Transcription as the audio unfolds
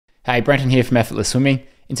Hey, Brenton here from Effortless Swimming.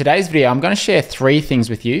 In today's video, I'm going to share 3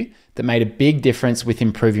 things with you that made a big difference with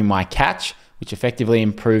improving my catch, which effectively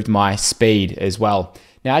improved my speed as well.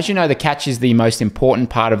 Now, as you know, the catch is the most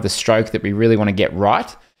important part of the stroke that we really want to get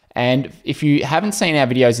right. And if you haven't seen our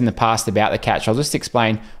videos in the past about the catch, I'll just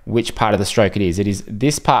explain which part of the stroke it is. It is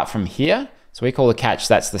this part from here. So we call the catch,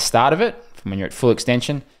 that's the start of it, from when you're at full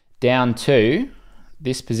extension, down to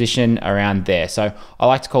this position around there. So I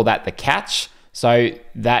like to call that the catch. So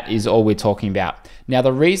that is all we're talking about. Now,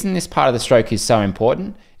 the reason this part of the stroke is so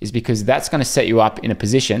important is because that's going to set you up in a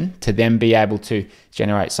position to then be able to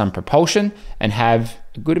generate some propulsion and have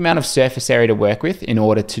a good amount of surface area to work with in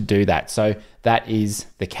order to do that. So that is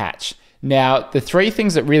the catch. Now, the 3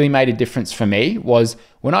 things that really made a difference for me was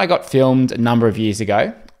when I got filmed a number of years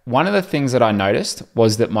ago, one of the things that I noticed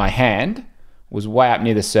was that my hand was way up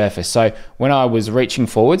near the surface. So when I was reaching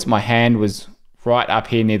forwards, my hand was right up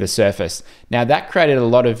here near the surface. Now that created a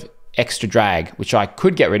lot of extra drag, which I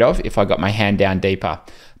could get rid of if I got my hand down deeper.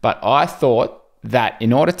 But I thought that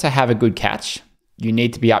in order to have a good catch, you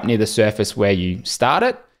need to be up near the surface where you start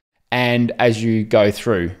it and as you go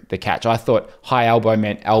through the catch. I thought high elbow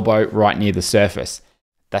meant elbow right near the surface.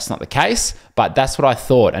 That's not the case, but that's what I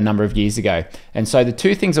thought a number of years ago. And so the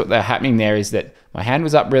 2 things that were happening there is that my hand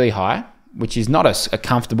was up really high, which is not a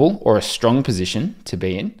comfortable or a strong position to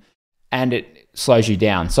be in, and it slows you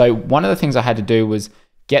down. So one of the things I had to do was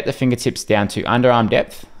get the fingertips down to underarm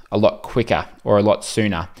depth a lot quicker or a lot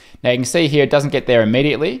sooner. Now you can see here, it doesn't get there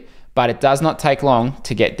immediately, but it does not take long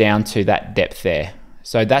to get down to that depth there.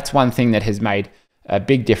 So that's one thing that has made a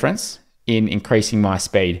big difference in increasing my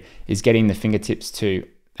speed, is getting the fingertips to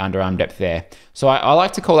underarm depth there. So I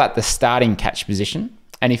like to call that the starting catch position.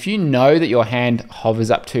 And if you know that your hand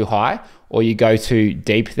hovers up too high or you go too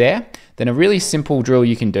deep there, then a really simple drill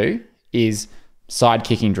you can do is side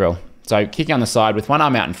kicking drill. So kicking on the side with one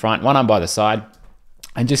arm out in front, one arm by the side,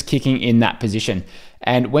 and just kicking in that position.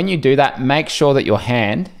 And when you do that, make sure that your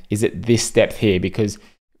hand is at this depth here, because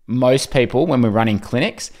most people, when we're running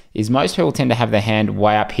clinics, most people tend to have their hand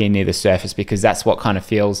way up here near the surface, because that's what kind of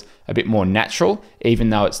feels a bit more natural, even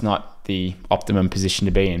though it's not the optimum position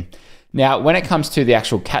to be in. Now, when it comes to the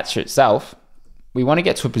actual catch itself, we want to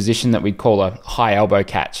get to a position that we'd call a high elbow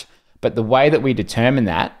catch. But the way that we determine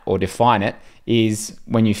that or define it is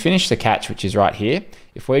when you finish the catch, which is right here,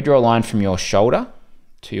 if we draw a line from your shoulder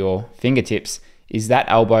to your fingertips, is that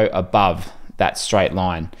elbow above that straight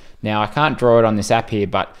line. Now I can't draw it on this app here,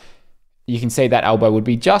 but you can see that elbow would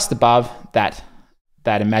be just above that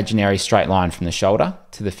imaginary straight line from the shoulder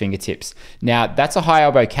to the fingertips. Now that's a high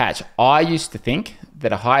elbow catch. I used to think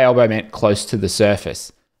that a high elbow meant close to the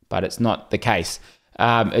surface, but it's not the case.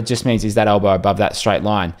 It just means is that elbow above that straight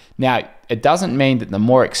line. Now, it doesn't mean that the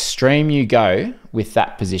more extreme you go with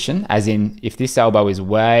that position, as in if this elbow is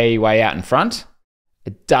way, way out in front,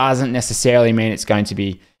 it doesn't necessarily mean it's going to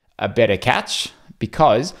be a better catch,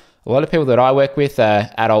 because a lot of people that I work with are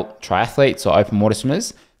adult triathletes or open water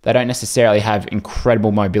swimmers. They don't necessarily have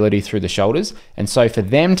incredible mobility through the shoulders. And so for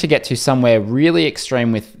them to get to somewhere really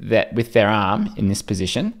extreme with their arm in this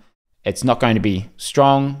position, it's not going to be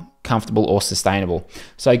strong, comfortable, or sustainable.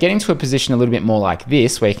 So getting to a position a little bit more like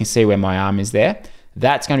this, where you can see where my arm is there,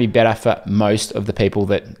 that's going to be better for most of the people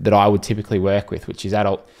that I would typically work with, which is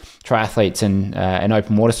adult triathletes and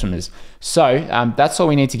open water swimmers. So that's all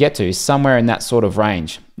we need to get to, is somewhere in that sort of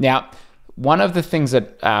range. Now, one of the things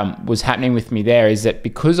that was happening with me there is that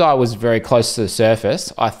because I was very close to the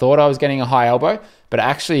surface, I thought I was getting a high elbow, but it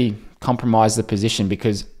actually compromised the position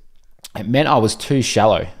because it meant I was too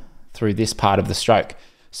shallow through this part of the stroke.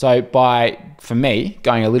 So for me,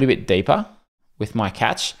 going a little bit deeper with my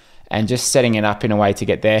catch and just setting it up in a way to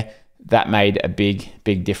get there, that made a big,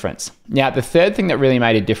 big difference. Now, the third thing that really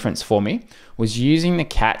made a difference for me was using the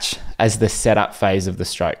catch as the setup phase of the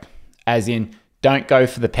stroke, as in don't go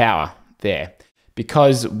for the power there.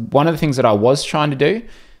 Because one of the things that I was trying to do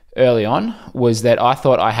early on was that I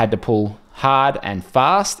thought I had to pull hard and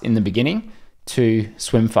fast in the beginning to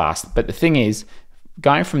swim fast. But the thing is,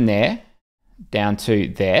 going from there down to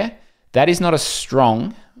there, that is not a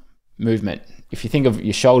strong movement. If you think of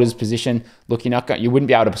your shoulders position, you wouldn't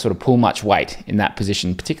be able to sort of pull much weight in that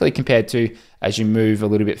position, particularly compared to as you move a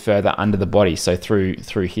little bit further under the body, so through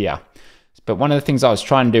here. But one of the things I was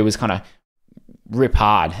trying to do was kind of rip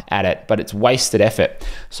hard at it, but it's wasted effort.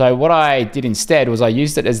 So what I did instead was I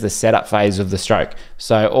used it as the setup phase of the stroke.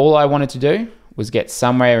 So all I wanted to do was get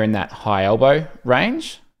somewhere in that high elbow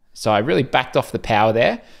range. So I really backed off the power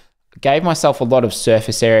there, gave myself a lot of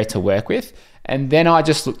surface area to work with, and then I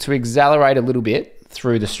just looked to accelerate a little bit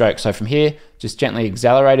through the stroke. So from here, just gently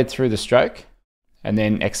accelerated through the stroke, and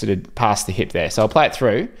then exited past the hip there. So I'll play it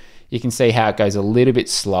through. You can see how it goes a little bit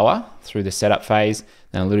slower through the setup phase,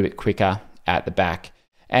 then a little bit quicker at the back.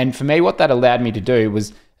 And for me, what that allowed me to do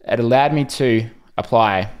was it allowed me to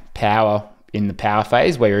apply power in the power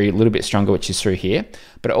phase where you're a little bit stronger, which is through here,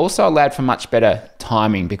 but it also allowed for much better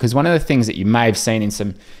timing, because one of the things that you may have seen in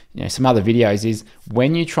some other videos is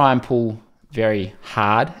when you try and pull very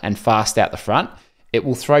hard and fast out the front, it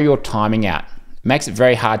will throw your timing out. It makes it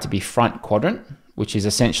very hard to be front quadrant, which is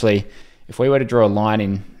essentially, if we were to draw a line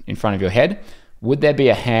in front of your head, would there be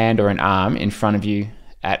a hand or an arm in front of you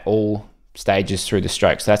at all stages through the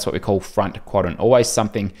stroke? So that's what we call front quadrant, always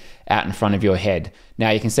something out in front of your head. Now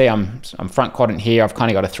you can see I'm front quadrant here. I've kind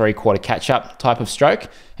of got a 3/4 catch-up type of stroke,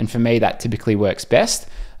 and for me that typically works best.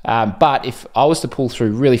 But if I was to pull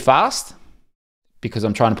through really fast, because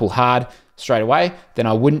I'm trying to pull hard straight away, then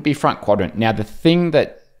I wouldn't be front quadrant. Now the thing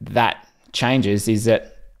that changes is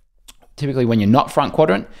that typically when you're not front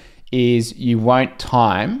quadrant is you won't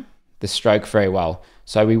time the stroke very well.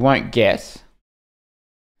 So we won't get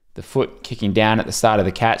the foot kicking down at the start of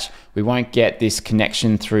the catch. We won't get this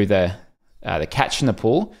connection through the catch and the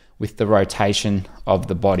pull with the rotation of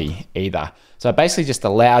the body either. So it basically just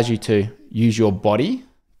allows you to use your body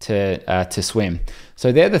to swim.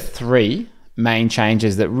 So they're the three main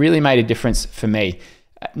changes that really made a difference for me.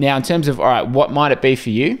 Now, in terms of, all right, what might it be for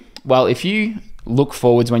you? Well, if you look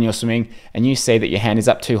forwards when you're swimming and you see that your hand is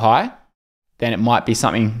up too high, then it might be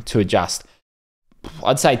something to adjust.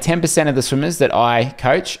 I'd say 10% of the swimmers that I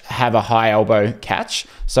coach have a high elbow catch.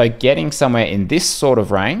 So getting somewhere in this sort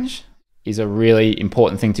of range is a really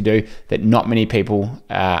important thing to do that not many people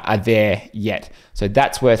are there yet. So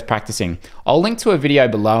that's worth practicing. I'll link to a video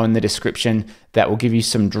below in the description that will give you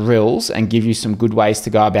some drills and give you some good ways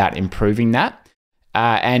to go about improving that.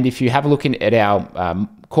 And if you have a look at our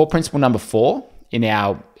core principle number 4 in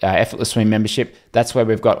our Effortless Swim membership, that's where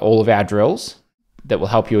we've got all of our drills that will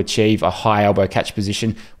help you achieve a high elbow catch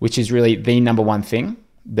position, which is really the number one thing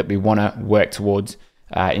that we want to work towards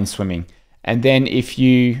in swimming. And then if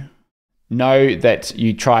you know that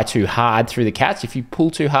you try too hard through the catch, if you pull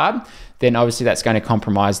too hard, then obviously that's going to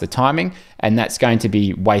compromise the timing and that's going to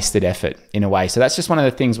be wasted effort in a way. So that's just one of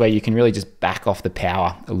the things where you can really just back off the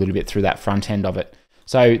power a little bit through that front end of it.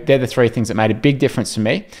 So they're the three things that made a big difference for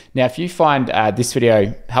me. Now, if you find this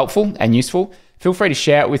video helpful and useful, feel free to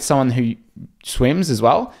share it with someone who swims as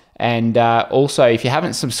well. And also, if you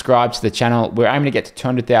haven't subscribed to the channel, we're aiming to get to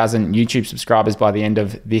 200,000 YouTube subscribers by the end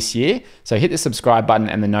of this year. So hit the subscribe button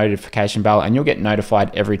and the notification bell, and you'll get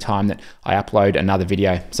notified every time that I upload another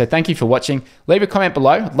video. So thank you for watching. Leave a comment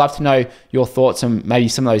below. I'd love to know your thoughts on maybe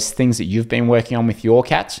some of those things that you've been working on with your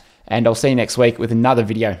catch. And I'll see you next week with another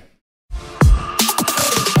video.